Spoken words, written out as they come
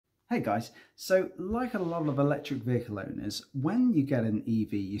Hey guys, so like a lot of electric vehicle owners, when you get an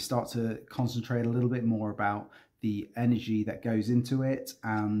EV, you start to concentrate a little bit more about the energy that goes into it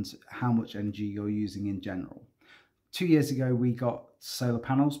and how much energy you're using in general. 2 years ago, we got solar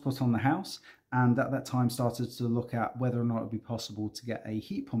panels put on the house, and at that time started to look at whether or not it would be possible to get a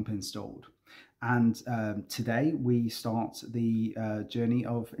heat pump installed. And today we start the journey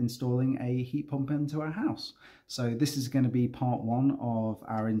of installing a heat pump into our house. So this is going to be part one of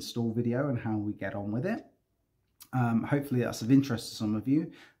our install video and how we get on with it. Hopefully that's of interest to some of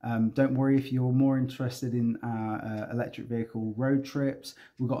you. Don't worry if you're more interested in electric vehicle road trips.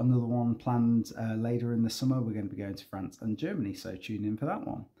 We've got another one planned later in the summer. We're going to be going to France and Germany, so tune in for that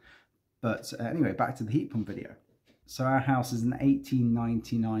one. But anyway, back to the heat pump video. So our house is an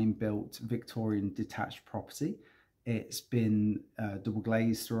 1899 built Victorian detached property. It's been double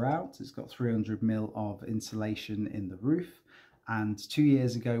glazed throughout. It's got 300 mil of insulation in the roof. And 2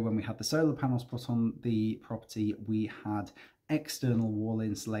 years ago, when we had the solar panels put on the property, we had external wall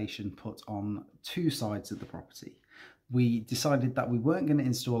insulation put on two sides of the property. We decided that we weren't going to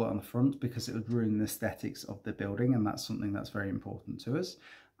install it on the front because it would ruin the aesthetics of the building, and that's something that's very important to us.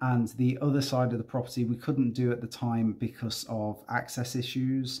 And the other side of the property we couldn't do at the time because of access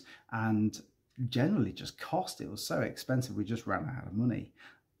issues and generally just cost. It was so expensive, we just ran out of money.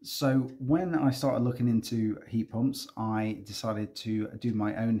 So when I started looking into heat pumps, I decided to do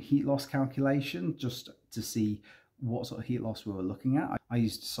my own heat loss calculation just to see what sort of heat loss we were looking at. I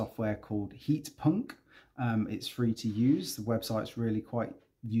used software called heatpump. It's free to use. The website's really quite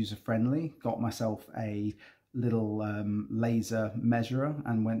user-friendly. Got myself a little laser measurer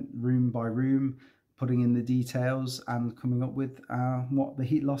and went room by room, putting in the details and coming up with what the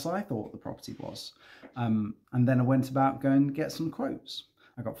heat loss I thought the property was. And then I went about going to get some quotes.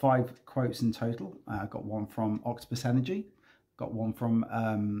 I got 5 quotes in total. I got one from Octopus Energy, got one from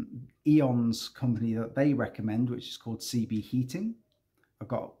Eon's company that they recommend, which is called CB Heating. I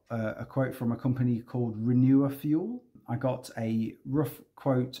got a quote from a company called Renewer Fuel. I got a rough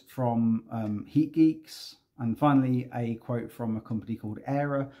quote from Heat Geeks. And finally, a quote from a company called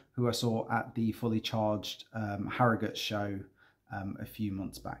Aira, who I saw at the fully charged Harrogate show a few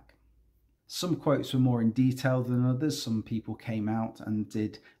months back. Some quotes were more in detail than others. Some people came out and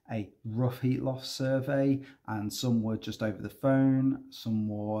did a rough heat loss survey, and some were just over the phone. Some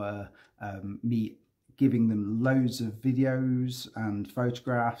were me giving them loads of videos and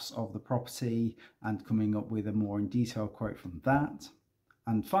photographs of the property and coming up with a more in detail quote from that.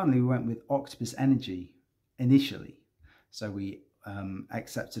 And finally, we went with Octopus Energy initially. So we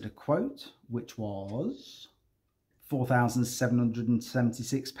accepted a quote, which was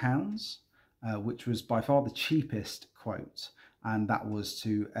 £4,776, which was by far the cheapest quote. And that was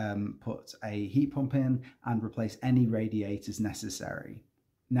to put a heat pump in and replace any radiators necessary.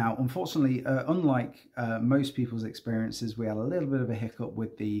 Now, unfortunately, unlike most people's experiences, we had a little bit of a hiccup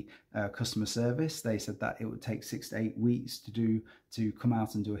with the customer service. They said that it would take 6 to 8 weeks to come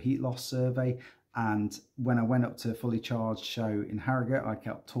out and do a heat loss survey. And when I went up to a fully charged show in Harrogate, I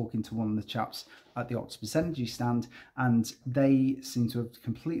kept talking to one of the chaps at the Octopus Energy stand, and they seem to have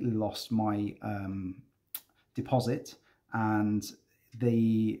completely lost my deposit, and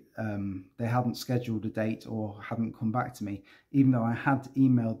they hadn't scheduled a date or hadn't come back to me, even though I had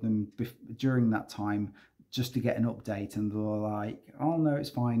emailed them during that time just to get an update, and they were like, "Oh no, it's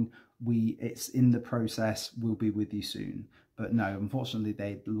fine. It's in the process. We'll be with you soon." But no, unfortunately,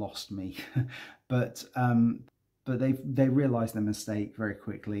 they lost me. but they realised their mistake very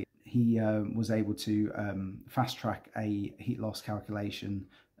quickly. He was able to fast track a heat loss calculation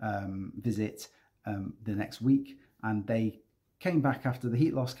visit the next week, and they came back after the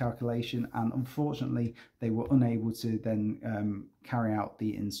heat loss calculation, and unfortunately they were unable to then carry out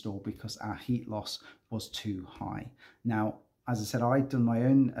the install because our heat loss was too high. Now, as I said, I'd done my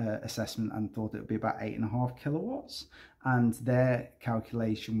own assessment and thought it would be about 8.5 kilowatts, and their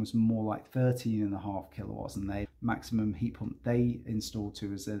calculation was more like 13.5 kilowatts, and the maximum heat pump they installed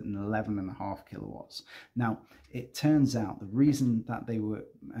to is an 11.5 kilowatts. Now, it turns out the reason that they were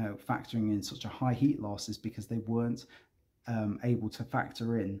factoring in such a high heat loss is because they weren't able to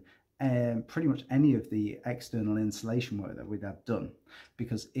factor in pretty much any of the external insulation work that we'd had done.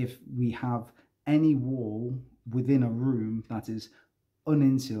 Because if we have any wall within a room that is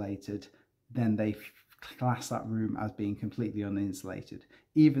uninsulated, then they class that room as being completely uninsulated,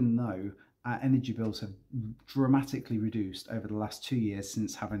 even though our energy bills have dramatically reduced over the last 2 years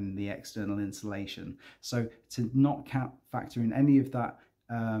since having the external insulation. So to not factor in any of that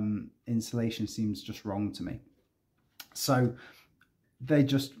insulation seems just wrong to me. So they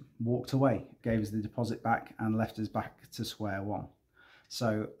just walked away, gave us the deposit back and left us back to square one.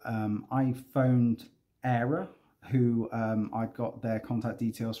 So I phoned Aira, who I'd got their contact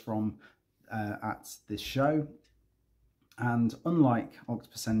details from at this show. And unlike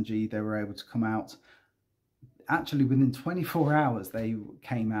Octopus Energy, they were able to come out. Actually, within 24 hours, they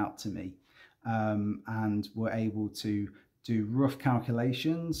came out to me and were able to do rough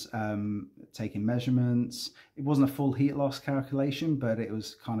calculations, taking measurements. It wasn't a full heat loss calculation, but it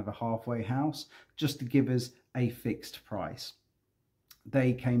was kind of a halfway house, just to give us a fixed price.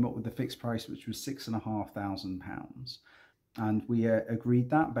 They came up with a fixed price, which was £6,500. And we agreed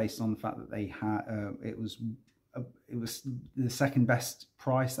that based on the fact that they had, it was the second best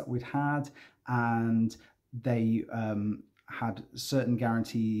price that we'd had, and they had certain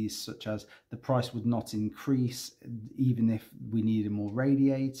guarantees, such as the price would not increase even if we needed more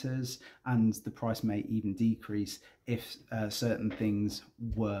radiators, and the price may even decrease if certain things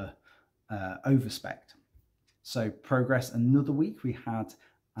were overspec'd. So progress another week, we had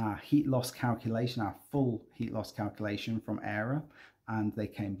our heat loss calculation, our full heat loss calculation from Aira, and they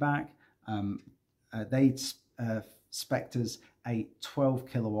came back. They spec'd us a 12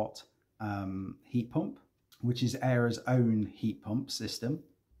 kilowatt heat pump, which is Aira's own heat pump system.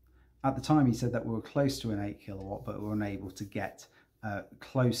 At the time, he said that we were close to an 8 kilowatt, but we were unable to get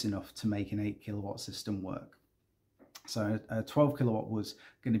close enough to make an 8 kilowatt system work. So a 12 kilowatt was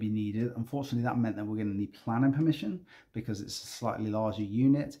going to be needed. Unfortunately, that meant that we're going to need planning permission because it's a slightly larger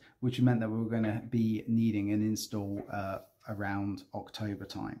unit, which meant that we were going to be needing an install around October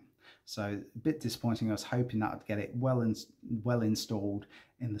time. So a bit disappointing. I was hoping that I'd get it well installed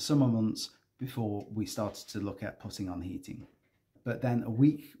in the summer months before we started to look at putting on heating. But then a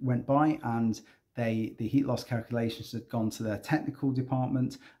week went by and the heat loss calculations had gone to their technical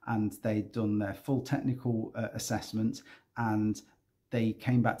department, and they'd done their full technical assessment, and they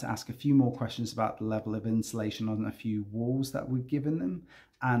came back to ask a few more questions about the level of insulation on a few walls that we'd given them.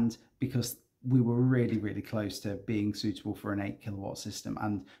 And because we were really, really close to being suitable for an 8 kilowatt system,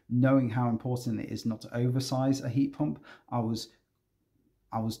 and knowing how important it is not to oversize a heat pump, I was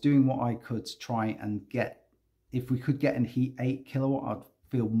doing what I could to try and get, if we could get an 8 kilowatt,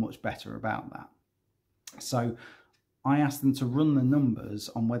 I'd feel much better about that. So I asked them to run the numbers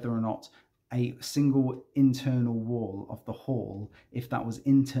on whether or not a single internal wall of the hall, if that was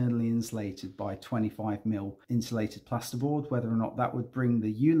internally insulated by 25mm insulated plasterboard, whether or not that would bring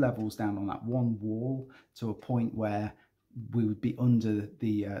the U levels down on that one wall to a point where we would be under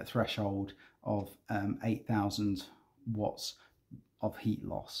the threshold of 8,000 watts of heat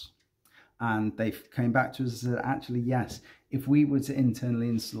loss. And they came back to us and said, actually, yes, if we were to internally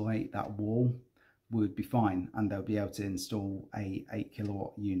insulate that wall, we would be fine, and they'll be able to install a 8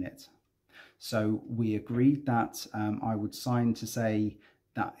 kilowatt unit. So we agreed that I would sign to say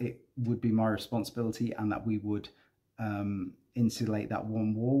that it would be my responsibility and that we would insulate that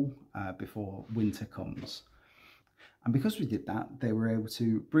one wall before winter comes. And because we did that, they were able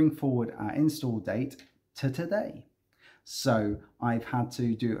to bring forward our install date to today. So I've had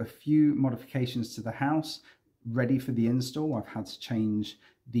to do a few modifications to the house ready for the install. I've had to change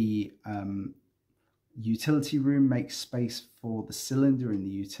the utility room, make space for the cylinder in the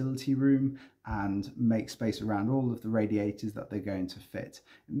utility room, and make space around all of the radiators that they're going to fit.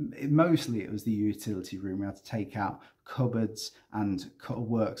 Mostly it was the utility room. We had to take out cupboards and cut a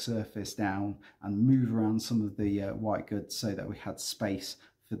work surface down and move around some of the white goods so that we had space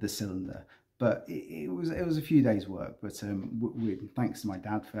for the cylinder. But it was a few days work, but thanks to my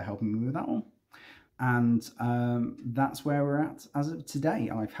dad for helping me with that one. And that's where we're at as of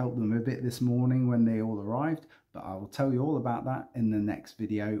today. I've helped them a bit this morning when they all arrived, but I will tell you all about that in the next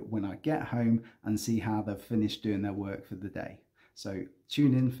video when I get home and see how they've finished doing their work for the day. So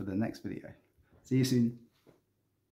tune in for the next video. See you soon.